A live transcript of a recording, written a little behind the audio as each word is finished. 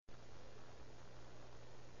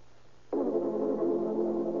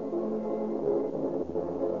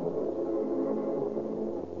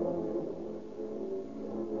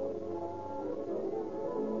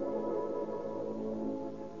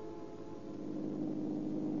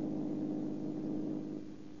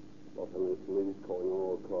Los Angeles police calling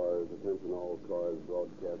all cars, attention all cars,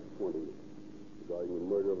 broadcast 20, regarding the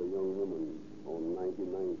murder of a young woman on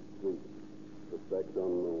 99th Street. Suspect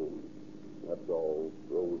unknown. That's all.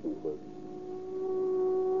 Rosenquist.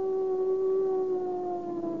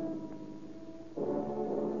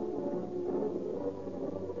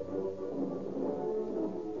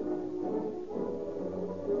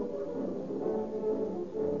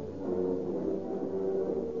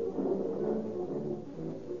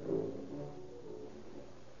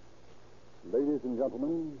 Ladies and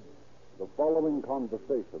gentlemen, the following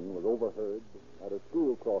conversation was overheard at a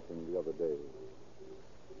school crossing the other day.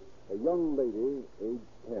 A young lady, age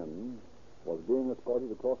 10, was being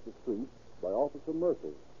escorted across the street by Officer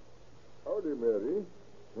Murphy. Howdy, Mary.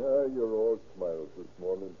 You're all smiles this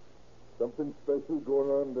morning. Something special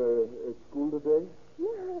going on at school today?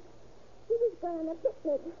 No, we was going on a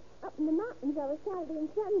picnic up in the mountains over Saturday and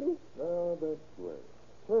Sunday. Ah, that's right.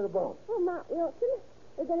 Whereabouts? Oh, Mount Wilson.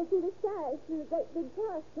 We're going to see the stars through the great big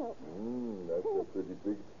telescope. That's a pretty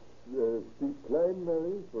big, steep climb,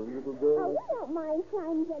 Mary, for a little girl. Oh, we don't mind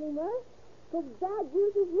climbs anymore, because Dad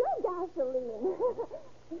uses your gasoline.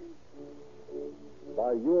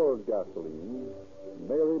 By your gasoline,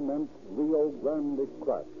 Mary meant Rio Grande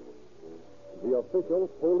Crack, the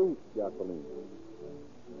official police gasoline.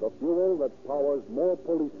 The fuel that powers more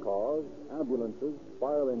police cars, ambulances,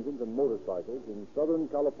 fire engines, and motorcycles in Southern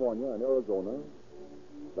California and Arizona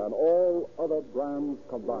than all other brands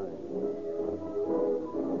combined.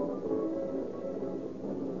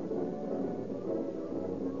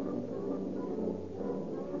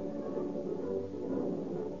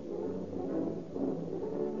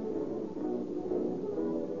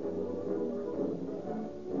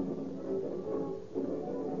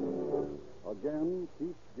 Again,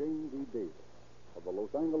 Chief James E. Davis of the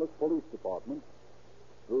Los Angeles Police Department,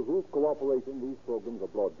 through whose cooperation these programs are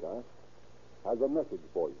broadcast, has a message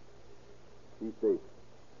for you. Chief Davis.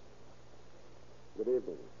 Good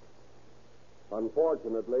evening.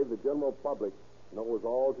 Unfortunately, the general public knows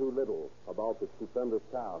all too little about the stupendous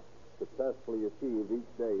task successfully achieved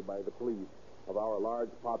each day by the police of our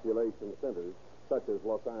large population centers, such as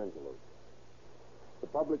Los Angeles. The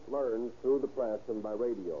public learns through the press and by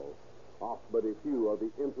radio of but a few of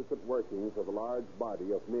the intricate workings of a large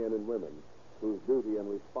body of men and women whose duty and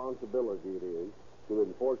responsibility it is to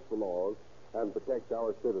enforce the laws and protect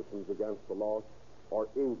our citizens against the loss or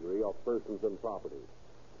injury of persons and property.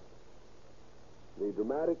 The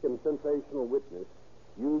dramatic and sensational witness,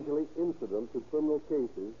 usually incident to criminal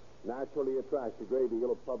cases, naturally attracts a great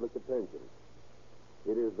deal of public attention.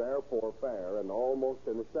 It is therefore fair and almost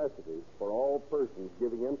a necessity for all persons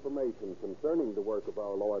giving information concerning the work of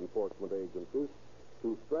our law enforcement agencies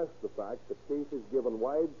to stress the fact that cases given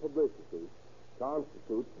wide publicity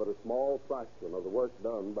constitutes but a small fraction of the work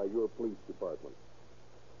done by your police department.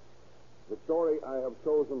 The story I have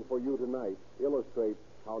chosen for you tonight illustrates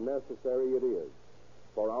how necessary it is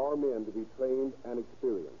for our men to be trained and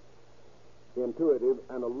experienced, intuitive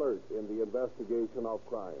and alert in the investigation of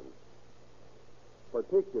crimes,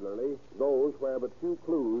 particularly those where but few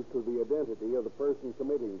clues to the identity of the person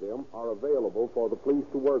committing them are available for the police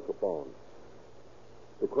to work upon.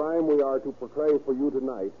 The crime we are to portray for you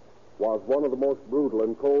tonight was one of the most brutal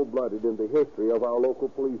and cold-blooded in the history of our local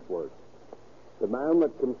police work. The man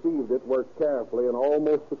that conceived it worked carefully and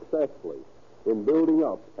almost successfully in building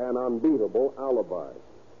up an unbeatable alibi.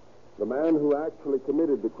 The man who actually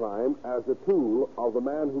committed the crime as a tool of the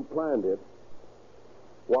man who planned it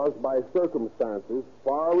was by circumstances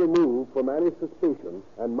far removed from any suspicion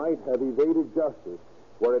and might have evaded justice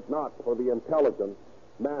were it not for the intelligent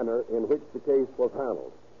manner in which the case was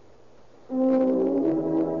handled.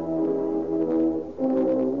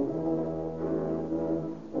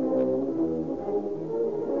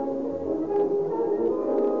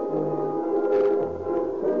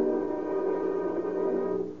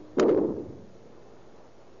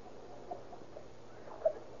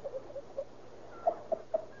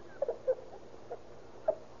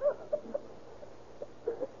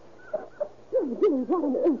 Jimmy, what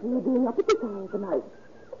on earth are you doing up at this hour of the night?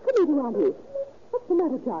 Come in around here. What's the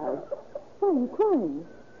matter, child? Why are you crying?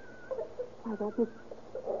 Why, that's this...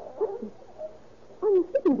 What's this? Why, your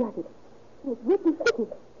sleeping jacket. It's wet and sticky.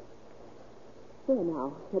 There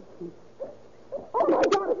now, let's see. Oh, my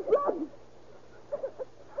God, it's blood!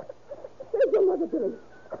 There's your mother, Billy.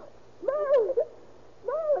 Mom!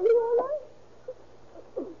 Mom, are you all right?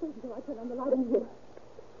 Oh, thank you. I turn on the light in here.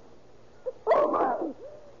 Oh, Mom!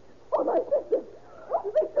 Oh, my sister! Oh,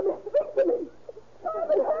 speak to me! Speak to me!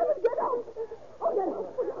 Simon, Herman, get out! Oh, get out!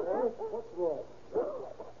 What's wrong?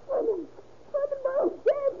 Herman, Miles,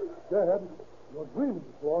 dead! Dad? No, You're dreaming,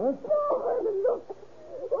 Florence. Oh, Herman, look.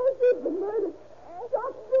 Oh, she's been murdered.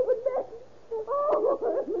 Shot through the neck. Oh,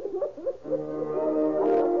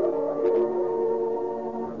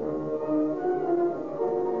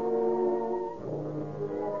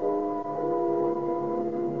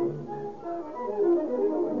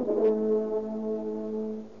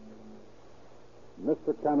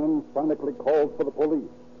 Mr. Cannon frantically called for the police.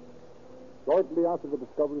 Shortly after the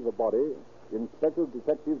discovery of the body, Inspector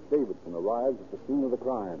Detective Davidson arrived at the scene of the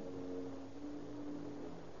crime.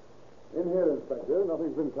 In here, Inspector.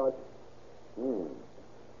 Nothing's been touched.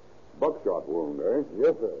 Buckshot wound, eh?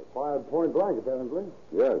 Yes, sir. Fired point blank, apparently.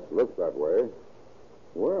 Yes, looks that way.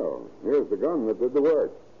 Well, here's the gun that did the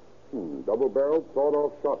work. Double-barreled,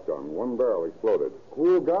 sawed-off shotgun. One barrel exploded.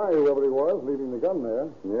 Cool guy, whoever he was, leaving the gun there.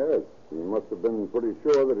 Yes, he must have been pretty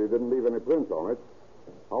sure that he didn't leave any prints on it.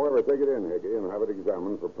 However, take it in, Hickey, and have it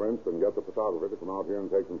examined for prints and get the photographer to come out here and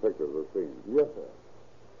take some pictures of the scene. Yes, sir.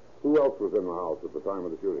 Who else was in the house at the time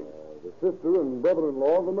of the shooting? The sister and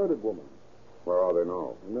brother-in-law of the murdered woman. Where are they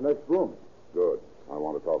now? In the next room. Good. I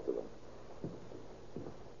want to talk to them.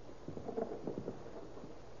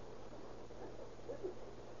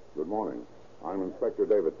 Good morning. I'm Inspector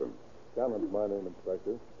Davidson. Cannon's my name,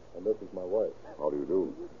 Inspector, and this is my wife. How do you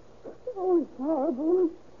do? Oh, it's horrible.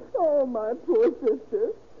 Oh, my poor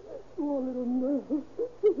sister. Poor little nurse.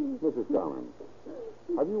 Mrs. Cannon,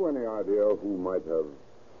 have you any idea who might have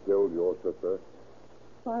killed your sister?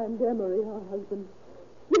 Find Emery, her husband.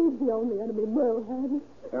 He's the only enemy Merle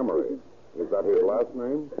had. Emery. Is that his last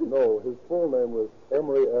name? No, his full name was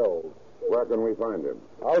Emery Ells. Where can we find him?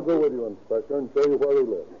 I'll go with you, Inspector, and show you where he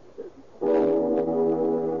lives.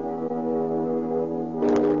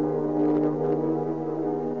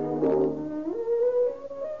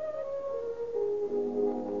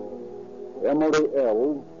 Emery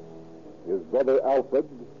Ells, his brother Alfred,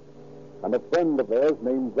 and a friend of theirs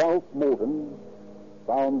named Ralph Moulton,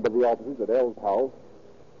 found by the officers at Ells' house,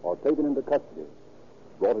 are taken into custody.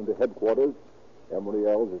 Brought into headquarters,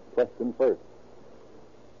 Emery Ells is questioned first.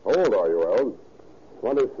 How old are you, Ells?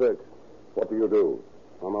 26. What do you do?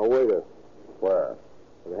 I'm a waiter Where?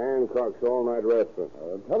 at Hancock's all-night restaurant.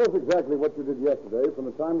 Tell us exactly what you did yesterday from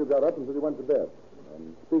the time you got up until you went to bed.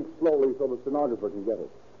 And speak slowly so the stenographer can get it.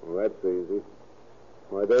 Well, that's easy.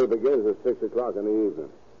 My day begins at 6 o'clock in the evening,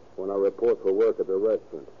 when I report for work at the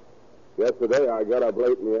restaurant. Yesterday, I got up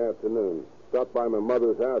late in the afternoon, stopped by my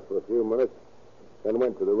mother's house for a few minutes, then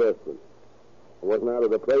went to the restaurant. I wasn't out of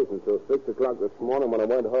the place until 6 o'clock this morning when I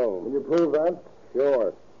went home. Can you prove that?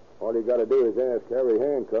 Sure. All you got to do is ask Harry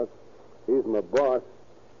Hancock. He's my boss.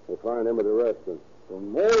 You'll find him at the restaurant.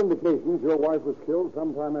 From all indications, your wife was killed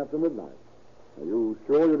sometime after midnight. Are you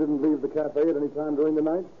sure you didn't leave the cafe at any time during the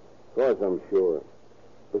night? Of course I'm sure.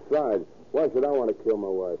 Besides, why should I want to kill my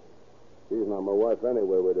wife? She's not my wife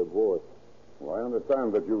anyway. We're divorced. Well, I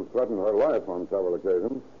understand that you threatened her life on several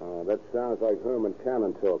occasions. That sounds like Herman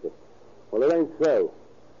Cannon talking. Well, it ain't so.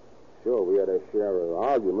 Sure, we had our share of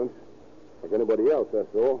arguments, like anybody else,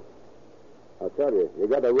 that's all. I'll tell you, you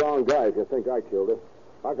got the wrong guy if you think I killed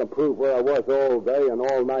her. I can prove where I was all day and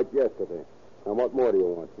all night yesterday. And what more do you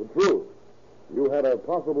want? The truth. You had a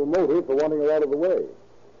possible motive for wanting her out of the way.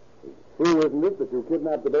 It's true, isn't it, that you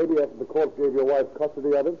kidnapped the baby after the court gave your wife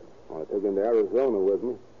custody of it? I took him to Arizona with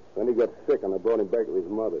me. Then he got sick, and I brought him back to his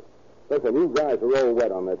mother. Listen, you guys are all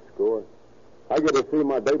wet on that score. I get to see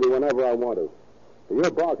my baby whenever I want to.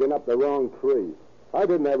 You're barking up the wrong tree. I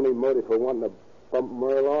didn't have any motive for wanting to bump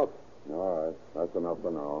Merle off. All right. That's enough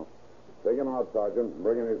for now. Take him out, Sergeant, and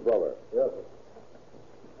bring in his brother. Yes,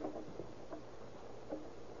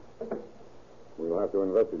 sir. We'll have to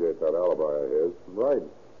investigate that alibi of his. Right.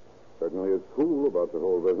 Certainly is cool about the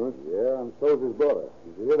whole business. Yeah, and so's his brother.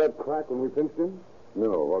 Did you hear that crack when we pinched him?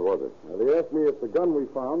 No, what was it? Now, they asked me if the gun we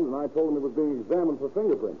found, and I told them it was being examined for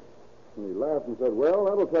fingerprints. And he laughed and said, well,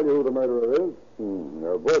 that'll tell you who the murderer is.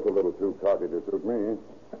 They're both a little too cocky to suit me.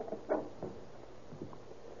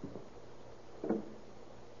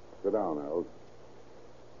 Sit down, Els.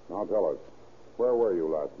 Now tell us, where were you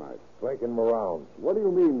last night? Making my rounds. What do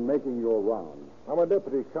you mean, making your rounds? I'm a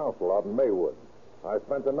deputy constable out in Maywood. I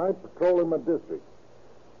spent the night patrolling my district.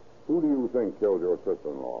 Who do you think killed your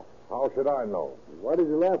sister-in-law? How should I know? Why did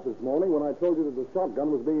you laugh this morning when I told you that the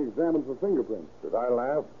shotgun was being examined for fingerprints? Did I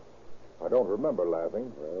laugh? I don't remember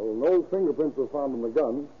laughing. Well, no fingerprints were found on the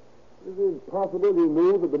gun. Is it possible you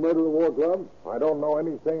knew that the murderer wore gloves? I don't know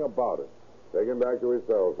anything about it. Take him back to his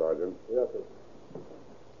cell, Sergeant. Yes, sir.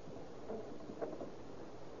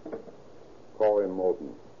 Call in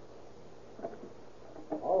Moulton.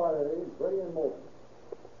 All right, Eddie. Bring in Moulton.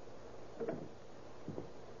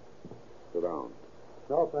 Sit down.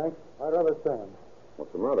 No, thanks. I'd rather stand.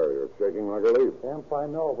 What's the matter? You're shaking like a leaf. Damn if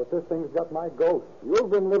I know, but this thing's got my ghost.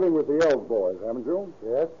 You've been living with the Elves boys, haven't you?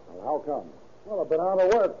 Yes? Well, how come? Well, I've been out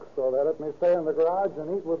of work, so they let me stay in the garage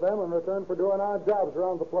and eat with them in return for doing odd jobs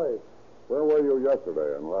around the place. Where were you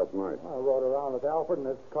yesterday and last night? I rode around with Alfred in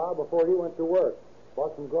his car before he went to work.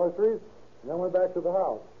 Bought some groceries, and then went back to the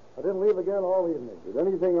house. I didn't leave again all evening. Did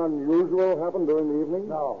anything unusual happen during the evening?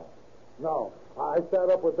 No. I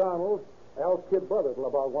sat up with Donald, Al's kid brother, till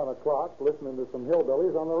about 1 o'clock, listening to some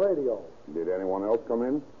hillbillies on the radio. Did anyone else come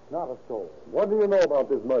in? Not a soul. What do you know about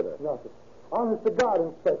this murder? Nothing. Honest to God,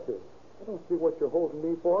 Inspector. I don't see what you're holding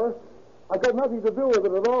me for. I got nothing to do with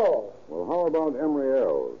it at all. Well, how about Emery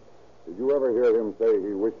Ells? Did you ever hear him say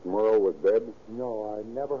he wished Merle was dead? No, I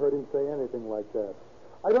never heard him say anything like that.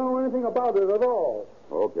 I don't know anything about it at all.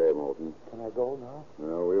 Okay, Moulton. Can I go now?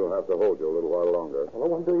 Well, we'll have to hold you a little while longer. Well,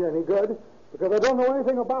 it won't do you any good, because I don't know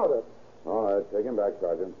anything about it. All right, take him back,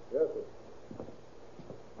 Sergeant. Yes,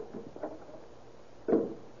 sir.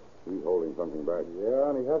 He's holding something back. Yeah,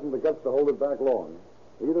 and he hasn't the guts to hold it back long.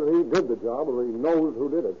 Either he did the job or he knows who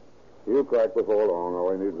did it. He'll crack before long.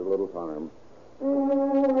 All he needs is a little time.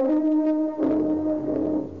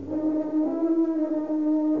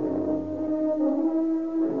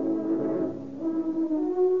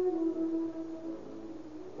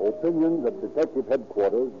 Opinions at detective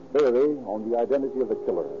headquarters vary on the identity of the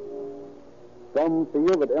killer. Some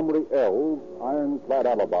feel that Emery Ells' ironclad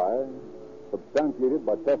alibi, substantiated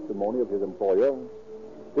by testimony of his employer,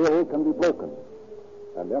 still can be broken,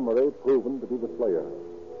 and Emery proven to be the slayer.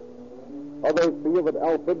 Others feel that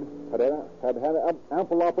Alfred had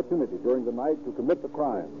ample opportunity during the night to commit the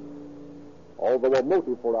crime, although a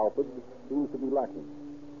motive for Alfred seems to be lacking.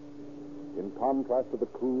 In contrast to the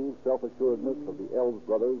cool self-assuredness of the Ells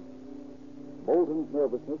brothers, Moulton's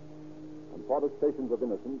nervousness and protestations of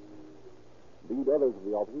innocence lead others of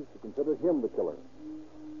the officers to consider him the killer.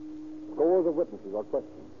 Scores of witnesses are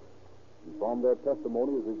questioned, and from their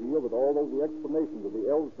testimony is revealed that although the explanations of the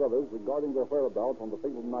Ells brothers regarding their whereabouts on the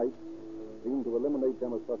fatal night seem to eliminate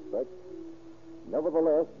them as suspects,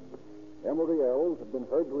 nevertheless, Emery Ells had been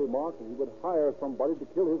heard to remark that he would hire somebody to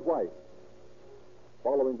kill his wife.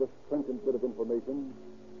 Following this trenchant bit of information,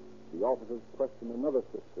 the officers questioned another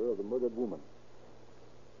sister of the murdered woman.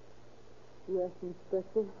 Yes,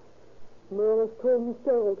 Inspector. Merle has told me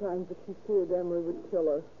several times that she feared Emery would kill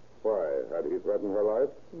her. Why? Had he threatened her life?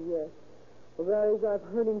 Yes. Well, that is, I've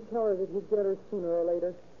heard him tell her that he'd get her sooner or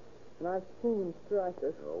later. And I've seen him strike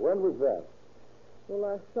her. When was that? Well,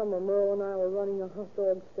 last summer, Merle and I were running a hot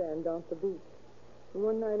dog stand down at the beach. And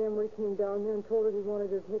one night, Emery came down there and told her he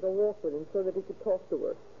wanted her to take a walk with him so that he could talk to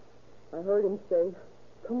her. I heard him say,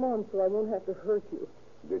 "Come on, so I won't have to hurt you."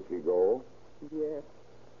 Did she go? Yes.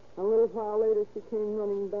 A little while later, she came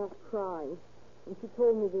running back crying. And she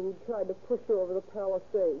told me that he'd tried to push her over the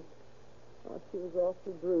palisade. She was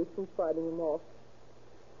awfully bruised from fighting him off.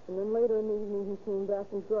 And then later in the evening, he came back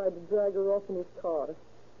and tried to drag her off in his car.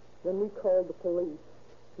 Then we called the police.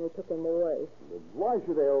 And they took him away. But why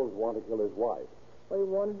should Ells want to kill his wife? Well, he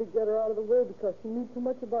wanted to get her out of the way because she knew too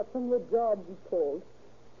much about some of the jobs he pulled.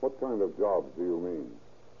 What kind of jobs do you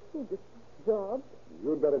mean? Just jobs.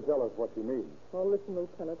 You'd better tell us what you mean. Oh, listen,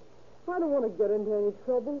 Lieutenant. I don't want to get into any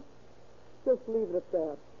trouble. Just leave it at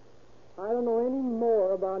that. I don't know any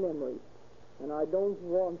more about Emery, and I don't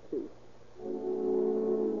want to.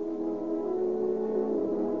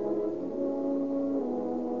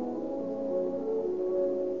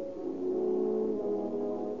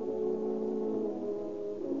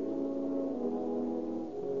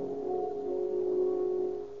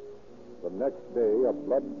 The next day, a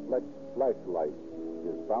blood-flecked flashlight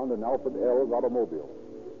is found in Alfred Ells' automobile.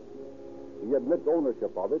 He admits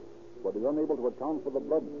ownership of it, but is unable to account for the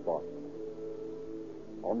blood spot.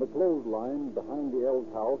 On the clothesline behind the Ells'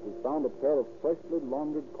 house is found a pair of freshly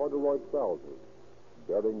laundered corduroy trousers,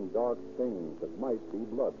 bearing dark stains that might be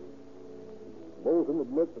blood. Moulton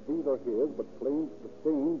admits that these are his, but claims the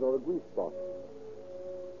stains are a grease spot.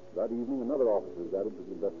 That evening, another officer is added to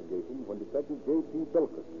the investigation when Detective J.P.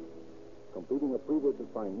 Bilkis, completing a previous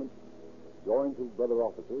assignment, joins his brother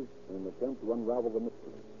officers in an attempt to unravel the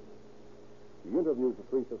mystery. He interviews the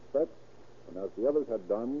three suspects, and as the others had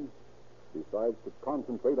done, decides to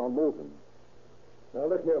concentrate on Moulton. Now,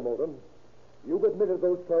 look here, Moulton. You've admitted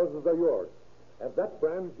those trousers are yours. And that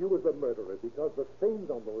brands you as the murderer because the stains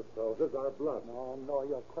on those trousers are blood. No,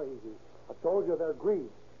 you're crazy. I told you they're grease.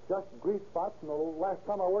 Just grease spots from the last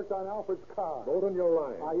time I worked on Alfred's car. Moulton, you're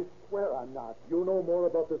lying. I swear I'm not. You know more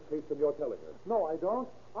about this case than you're telling us. No, I don't.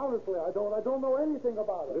 Honestly, I don't. I don't know anything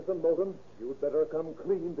about it. Listen, Moulton, you'd better come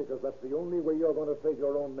clean because that's the only way you're going to save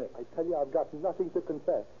your own neck. I tell you, I've got nothing to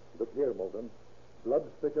confess. Look here, Moulton. Blood's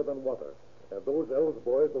thicker than water. And those Elves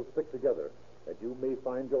boys will stick together. And you may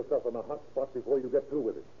find yourself in a hot spot before you get through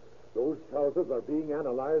with it. Those trousers are being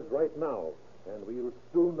analyzed right now. And we'll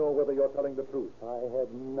soon know whether you're telling the truth. I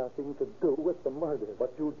had nothing to do with the murder.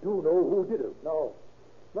 But you do know who did it. No.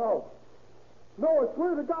 No, I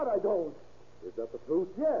swear to God I don't. Is that the truth?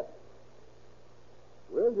 Yes.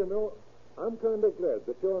 Well, you know, I'm kind of glad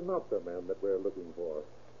that you're not the man that we're looking for.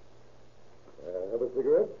 Have a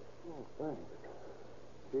cigarette? Oh, thanks.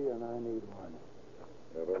 Gee, and I need one.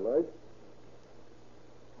 Have a light?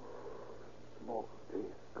 Smoke tastes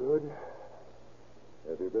good.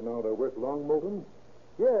 Have you been out of work long, Moulton?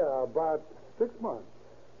 Yeah, about 6 months.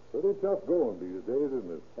 Pretty tough going these days,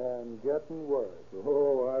 isn't it? And getting worse.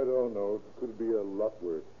 Oh, I don't know. It could be a lot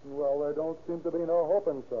worse. Well, there don't seem to be no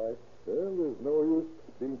hope in sight. Well, there's no use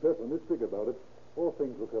being pessimistic about it. All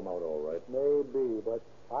things will come out all right. Maybe, but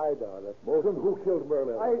I doubt it. Moulton, who killed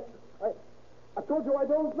Merlin? I told you I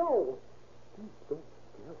don't know. Don't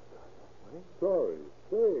scare us. Sorry.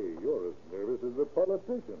 Say, you're as nervous as a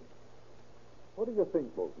politician. What do you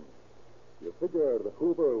think, Moulton? You figure the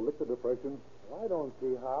Hoover will lick the depression? I don't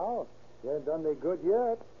see how. He ain't done me good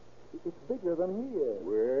yet. It's bigger than he is.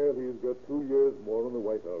 Well, he's got 2 years more in the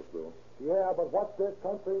White House, though. Yeah, but what this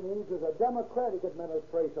country needs is a Democratic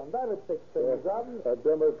administration. That'd fix things up. A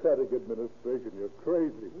Democratic administration? You're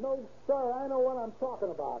crazy. No, sir. I know what I'm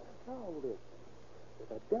talking about. Now, listen.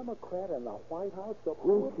 With a Democrat in the White House...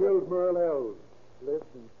 Who killed Merle Elves?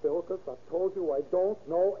 Listen, Philkus, I told you I don't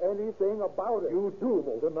know anything about it. You do,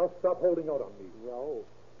 Moulton. Now stop holding out on me. Well,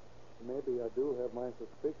 maybe I do have my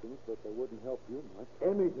suspicions, but they wouldn't help you much.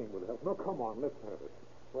 Anything would help. No, come on, let's have it.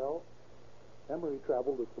 Well, Emery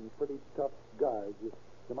traveled with some pretty tough guys. You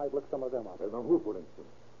might look some of them up. Now, who, for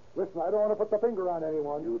instance? Listen, I don't want to put the finger on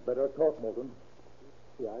anyone. You'd better talk, Moulton.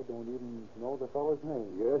 See, I don't even know the fellow's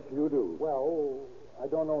name. Yes, you do. Well, I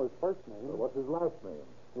don't know his first name. Well, what's his last name?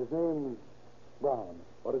 His name's Brown.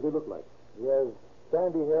 What does he look like? He has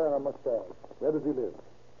sandy hair and a mustache. Where does he live?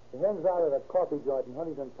 He hangs out at a coffee joint in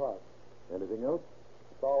Huntington Park. Anything else?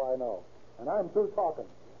 That's all I know. And I'm through talking.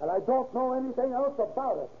 And I don't know anything else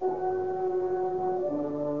about it.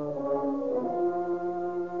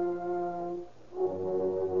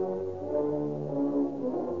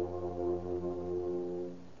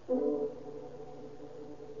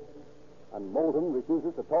 And Moulton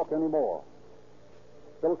refuses to talk anymore.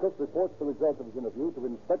 Philkus reports the results of his interview to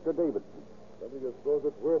Inspector Davidson. Don't you suppose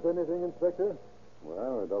it's worth anything, Inspector?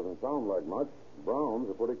 Well, it doesn't sound like much. Brown's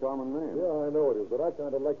a pretty common name. Yeah, I know it is, but I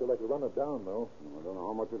kind of like to run it down, though. I don't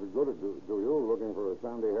know how much it'd do you looking for a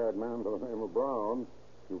sandy-haired man by the name of Brown.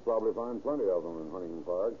 You'll probably find plenty of them in Huntington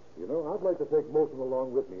Park. You know, I'd like to take Moulton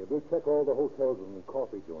along with me, and we'll check all the hotels and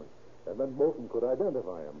coffee joints. And then Moulton could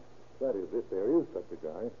identify him. That is, if there is such a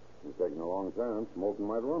guy. He's taking a long chance. Moulton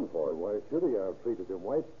might run for it. Why should he? I've treated him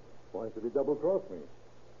white. Why should he double-cross me?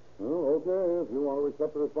 Well, okay, if you want to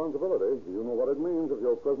accept the responsibility. You know what it means if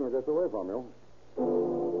your prisoner gets away from you.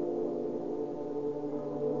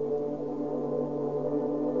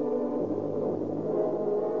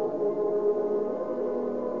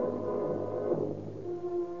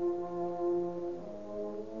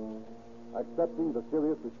 Accepting the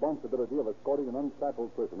serious responsibility of escorting an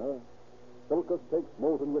unshackled prisoner, Philkus takes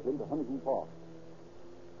Moulton with him to Huntington Park.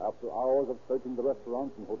 After hours of searching the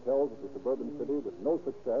restaurants and hotels of the suburban city with no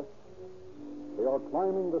success, they are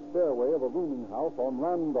climbing the stairway of a rooming house on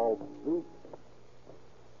Randolph Street.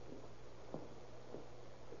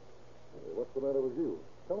 Hey, what's the matter with you?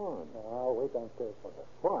 Come on. I'll wait downstairs for her.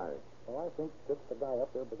 Why? Well, I think just the guy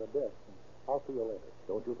up there by the desk. I'll see you later.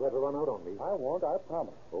 Don't you try to run out on me. I won't, I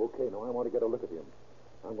promise. Okay, now I want to get a look at him.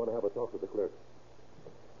 I'm going to have a talk with the clerk.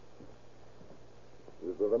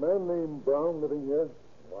 Is there a man named Brown living here?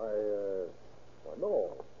 Why,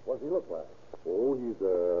 no. What does he look like? Oh, he's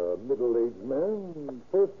a middle-aged man.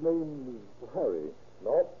 First name's Harry.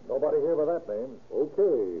 Nope, nobody here by that name.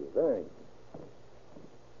 Okay, thanks.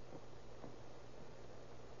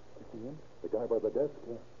 You see him? The guy by the desk?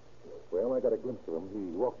 Yeah. Well, I got a glimpse of him.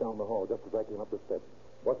 He walked down the hall just as I came up the steps.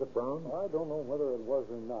 Was it Brown? I don't know whether it was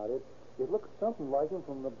or not. It looked something like him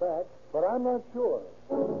from the back, but I'm not sure.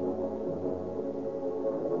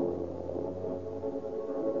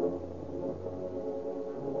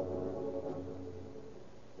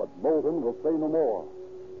 But Moulton will say no more.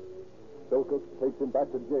 Philkus takes him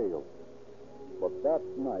back to jail. But that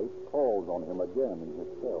night calls on him again in his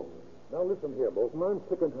cell. Now, listen here, Moulton. I'm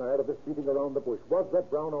sick and tired of this beating around the bush. Was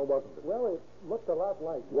that Brown or wasn't it? Well, it looked a lot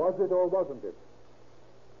like him. Was it or wasn't it?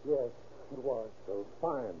 Yes, it was. Well,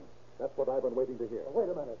 fine. That's what I've been waiting to hear. Wait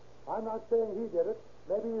a minute. I'm not saying he did it.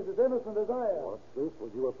 Maybe he's as innocent as I am. What's this? Well,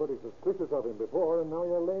 you were pretty suspicious of him before, and now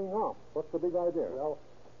you're laying off. What's the big idea? Well,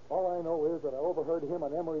 all I know is that I overheard him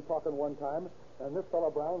and Emery talking one time, and this fellow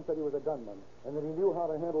Brown said he was a gunman, and that he knew how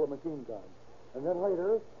to handle a machine gun. And then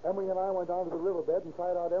later, Emery and I went down to the riverbed and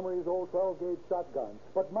tried out Emery's old 12-gauge shotgun.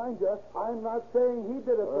 But mind you, I'm not saying he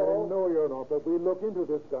did it, though. I know you're not, but we look into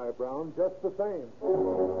this guy, Brown, just the same.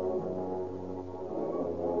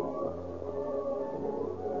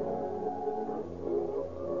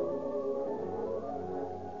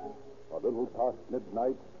 A little past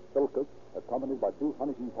midnight, Silkus, accompanied by 2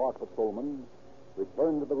 Huntington Park patrolmen,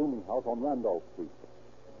 returned to the rooming house on Randolph Street.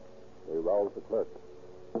 They roused the clerk.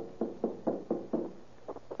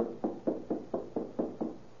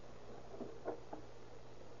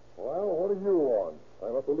 Well, what do you want?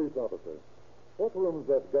 I'm a police officer. What room's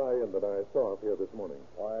that guy in that I saw up here this morning?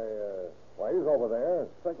 Why, he's over there.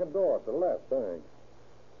 Second door to the left. Thanks.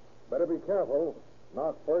 Better be careful.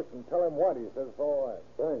 Knock first and tell him what he says. It's all right.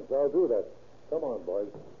 Thanks, I'll do that. Come on, boys.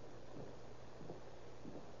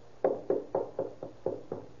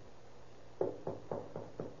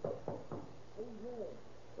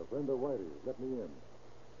 A friend of Whitey's. Let me in.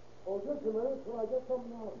 Oh, just a minute till I get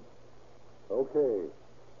something on. Okay.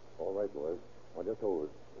 All right, boys. Now just hold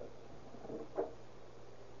it.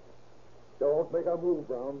 Don't make a move,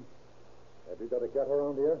 Brown. Have you got a gat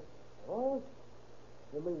around here? What?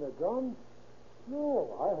 You mean a gun?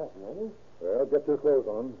 No, I haven't any. Well, get your clothes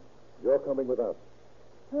on. You're coming with us.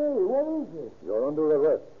 Hey, what is it? You're under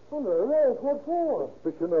arrest. Under arrest? What for?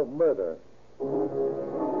 Suspicion of murder.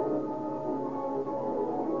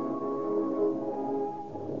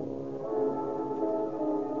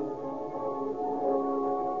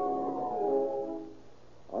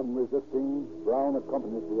 Unresisting, Brown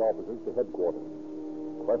accompanies the officers to headquarters.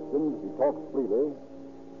 Questions, he talks freely,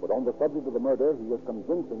 but on the subject of the murder, he is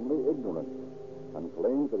convincingly ignorant and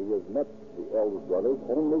claims that he has met the Elves brothers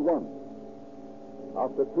only once.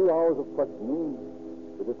 After 2 hours of questioning,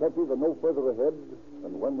 the detectives are no further ahead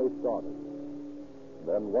than when they started.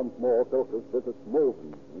 Then once more, Silkus visits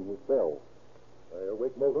Moulton in his cell. Are you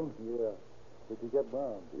awake, Moulton? Yeah. Did you get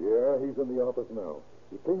Brown? Yeah, he's in the office now.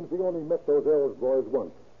 He claims he only met those Elves boys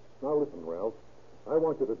once. Now listen, Ralph. I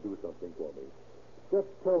want you to do something for me.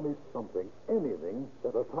 Just tell me something, anything,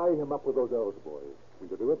 that'll tie him up with those Elves boys.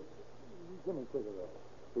 Will you do it? Give me a cigarette.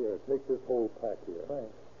 Here, take this whole pack here.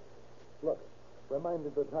 Thanks. Look,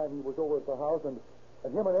 reminded the time he was over at the house and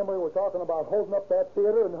him and Emery were talking about holding up that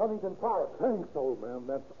theater in Huntington Park. Thanks, old man.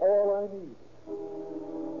 That's all I need.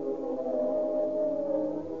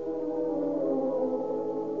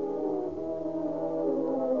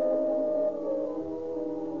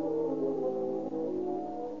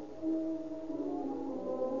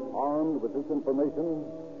 Armed with this information,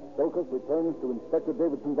 Silkus returns to Inspector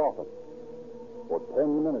Davidson's office. For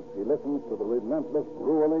 10 minutes, he listens to the relentless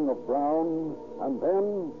grueling of Brown, and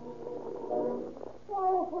then...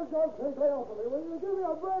 Oh, for God's sake, lay off of me. Will you give me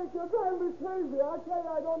a break? You're driving me crazy. I tell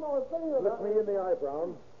you, I don't know a thing about Look me in the eye,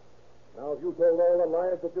 Brown. Now, have you told all the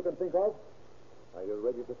lies that you can think of? Are you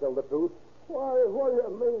ready to tell the truth? Why, what do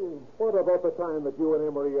you mean? What about the time that you and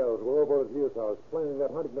Emery Ells were over at his house planning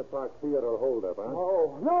that Huntington Park Theater holdup, huh?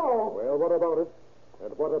 Oh, no. Well, what about it?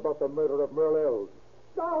 And what about the murder of Merle Ells?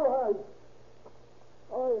 All right.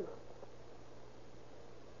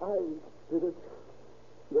 I did it.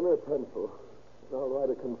 Give me a pencil. I'll write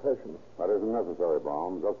a confession. That isn't necessary,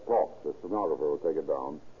 Brown. Just talk. The stenographer will take it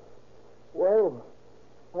down. Well,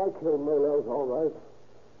 I killed Merle all right.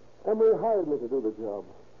 Emery hired me to do the job.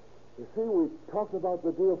 You see, we talked about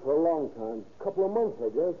the deal for a long time. A couple of months, I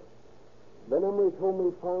guess. Then Emery told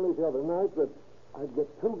me finally the other night that I'd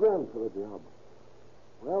get $2,000 for the job.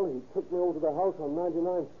 Well, he took me over to the house on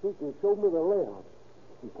 99th Street and showed me the layout.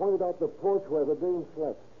 He pointed out the porch where the dame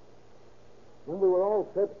slept. When we were all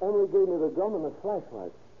set, Emery gave me the gun and a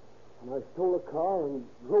flashlight. And I stole a car and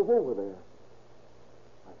drove over there.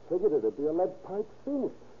 I figured it'd be a lead pipe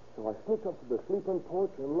finish. So I sneaked up to the sleeping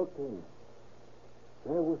porch and looked in.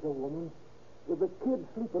 There was a woman with a kid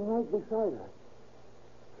sleeping right beside her.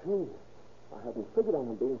 Gee, I hadn't figured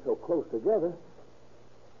on them being so close together.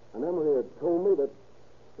 And Emery had told me that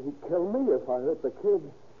he'd kill me if I hurt the kid.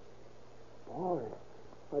 Boy,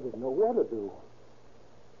 I didn't know what to do.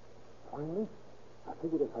 Finally, I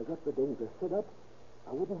figured if I got the dame to sit up,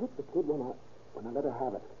 I wouldn't hit the kid when I let her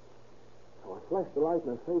have it. So I flashed the light in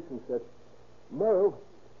her face and said, "Merle,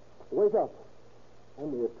 wake up."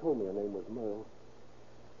 Emery had told me her name was Merle.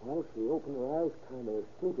 Well, she opened her eyes kind of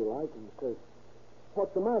sleepy-like and says,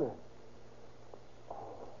 "What's the matter?"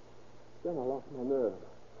 Oh, then I lost my nerve.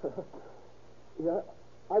 Yeah,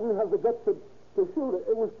 I didn't have the guts to shoot it.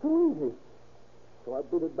 It was too easy. So I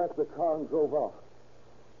beat it back to the car and drove off.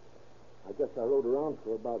 I guess I rode around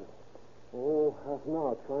for about, half an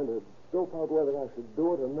hour trying to dope out whether I should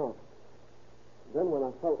do it or not. Then when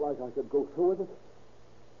I felt like I could go through with it,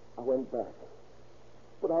 I went back.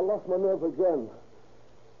 But I lost my nerve again.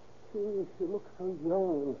 She looked so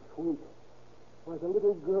young and sweet, like a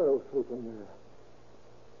little girl sleeping there.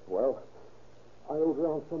 Well, I rode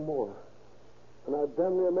around some more, and I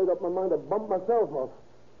damn near made up my mind to bump myself off.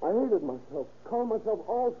 I hated myself, called myself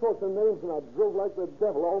all sorts of names, and I drove like the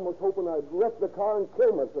devil, almost hoping I'd wreck the car and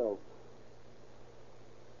kill myself.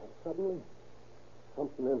 And suddenly,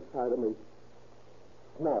 something inside of me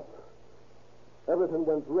snapped. Everything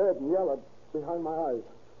went red and yellow behind my eyes.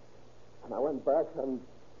 And I went back and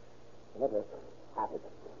let it have it.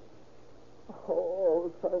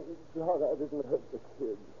 Oh, thank God I didn't hurt the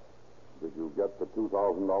kids. Did you get the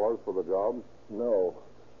 $2,000 for the job? No.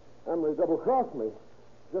 Emery double-crossed me.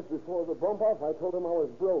 Just before the bump-off, I told him I was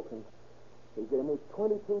broke, and he gave me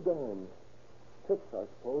 22 dimes. Tips, I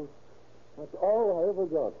suppose. That's all I ever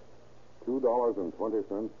got.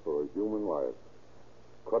 $2.20 for a human life.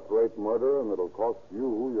 Cut-rate murder, and it'll cost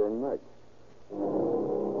you your neck.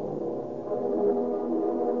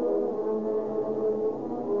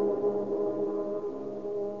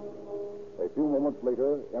 A few moments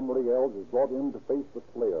later, Emery Ells is brought in to face the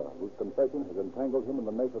slayer, whose confession has entangled him in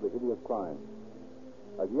the net of the hideous crime.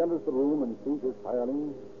 As he enters the room and sees his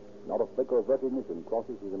hireling, not a flicker of recognition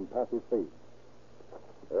crosses his impassive face.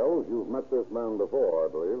 Ells, you've met this man before, I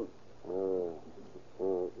believe.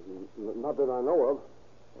 Not that I know of.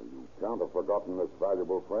 Well, you can't have forgotten this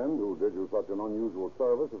valuable friend who did you such an unusual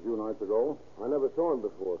service a few nights ago. I never saw him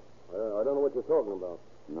before. I don't know what you're talking about.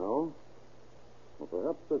 No? Well,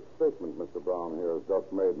 perhaps this statement Mr. Brown here has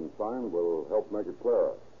just made and signed will help make it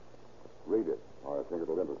clearer. Read it. I think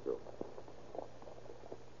it'll interest you.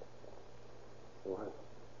 Why,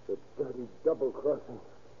 the dirty double-crossing.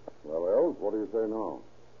 Well, Ells, what do you say now?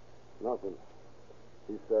 Nothing.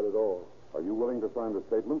 He said it all. Are you willing to sign the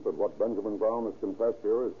statement that what Benjamin Brown has confessed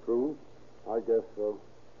here is true? I guess so.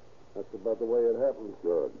 That's about the way it happened.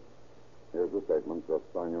 Good. Here's the statement. Just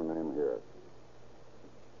sign your name here.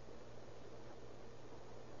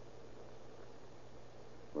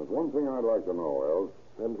 There's one thing I'd like to know, Ells.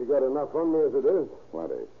 Haven't you got enough on me as it is?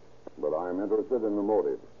 Plenty. But I'm interested in the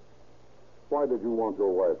motive. Why did you want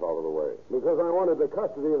your wife out of the way? Because I wanted the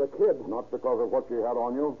custody of the kid. Not because of what she had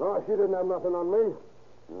on you? No, she didn't have nothing on me.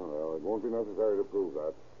 Oh, well, it won't be necessary to prove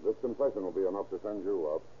that. This confession will be enough to send you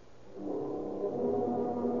up.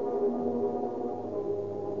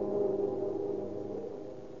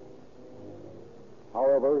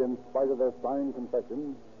 However, in spite of their signed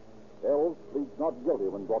confession, Ells pleads not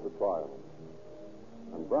guilty when brought to trial.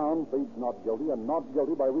 And Brown pleads not guilty and not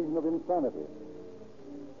guilty by reason of insanity.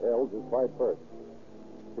 Ells is tried first.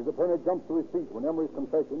 His attorney jumps to his feet when Emery's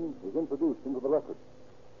confession is introduced into the record.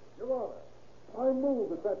 Your Honor, I move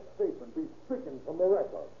that statement be stricken from the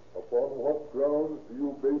record. Upon what grounds do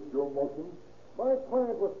you base your motion? My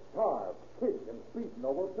client was starved, kicked, and beaten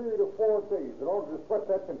over a period of 4 days in order to sweat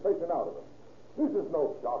that confession out of him. This is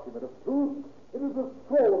no document of truth. It is a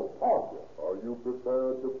scroll of torture. Are you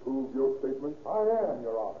prepared to prove your statement? I am,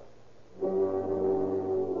 Your Honor.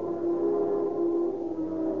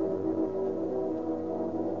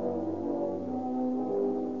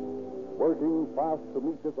 Working fast to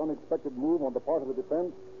meet this unexpected move on the part of the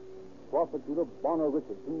defense, Prosecutor Bonner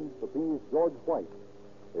Richardson subpoenas George White,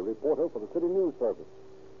 a reporter for the City News Service.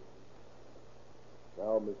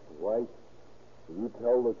 Now, Mr. White, will you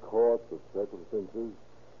tell the court the circumstances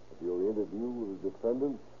of your interview with the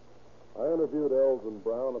defendant? I interviewed Ells and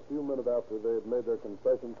Brown a few minutes after they had made their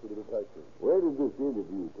confessions to the detective. Where did this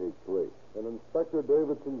interview take place? In Inspector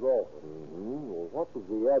Davidson's office. Well, what was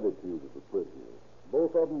the attitude of the prisoners?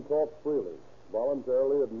 Both of them talked freely,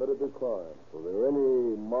 voluntarily admitted their crime. Were there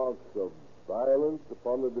any marks of violence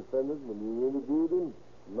upon the defendant when you interviewed him?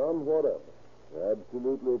 None whatever.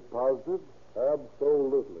 Absolutely positive?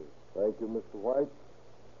 Absolutely. Thank you, Mr. White.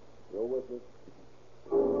 Your witness.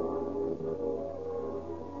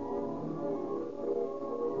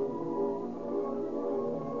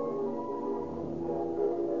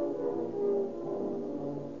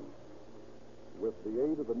 With the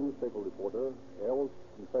aid of the newspaper reporter, Ells'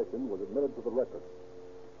 confession was admitted to the record.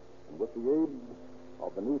 And with the aid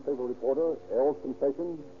of the newspaper reporter, Ells'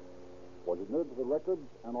 confession was admitted to the record,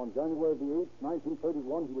 and on January the 8th,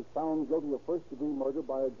 1931, he was found guilty of first-degree murder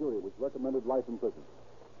by a jury which recommended life in prison.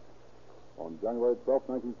 On January 12th,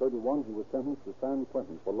 1931, he was sentenced to San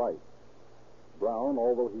Quentin for life. Brown,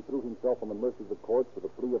 although he threw himself on the mercy of the courts with a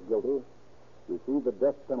plea of guilty, received the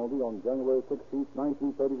death penalty on January 16,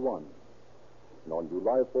 1931. And on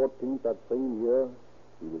July 14th that same year,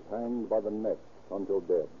 he was hanged by the neck until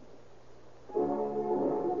dead.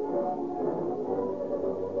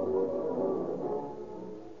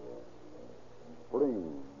 Spring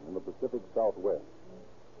in the Pacific Southwest.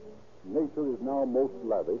 Nature is now most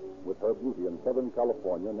lavish with her beauty in Southern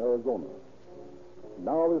California and Arizona.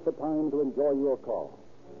 Now is the time to enjoy your car.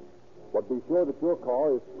 But be sure that your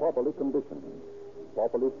car is properly conditioned,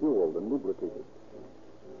 properly fueled and lubricated.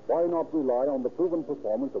 Why not rely on the proven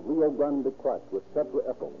performance of Rio Grande Cracked with Tetra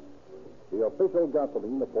Ethyl, the official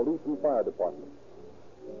gasoline of police and fire departments?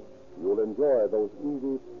 You'll enjoy those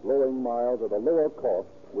easy, flowing miles at a lower cost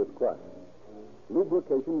with Cracked.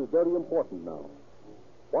 Lubrication is very important now.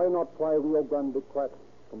 Why not try Rio Grande Crack's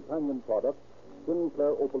companion product,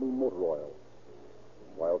 Sinclair Opaline Motor Oil?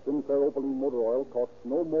 While Sinclair Opaline Motor Oil costs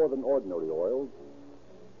no more than ordinary oils,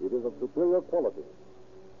 it is of superior quality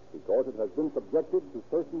because it has been subjected to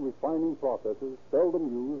certain refining processes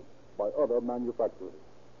seldom used by other manufacturers.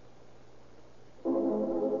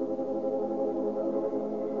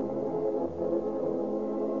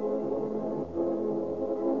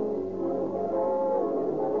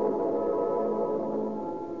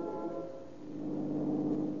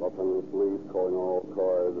 Los Angeles Police calling all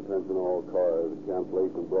cars, attention all cars,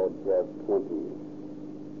 cancellation broadcast 20.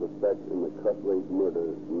 Suspect in the cut rate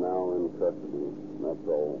murder now in custody. That's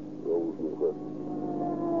all. Rose and Cliff.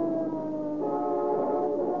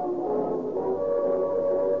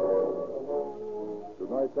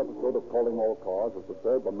 Tonight's episode of Calling All Cars was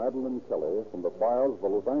prepared by Madeline Kelly from the files of the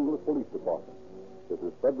Los Angeles Police Department. This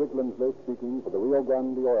is Frederick Lindsley speaking for the Rio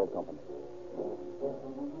Grande Oil Company.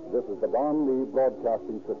 This is the Von Lee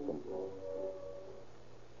Broadcasting System.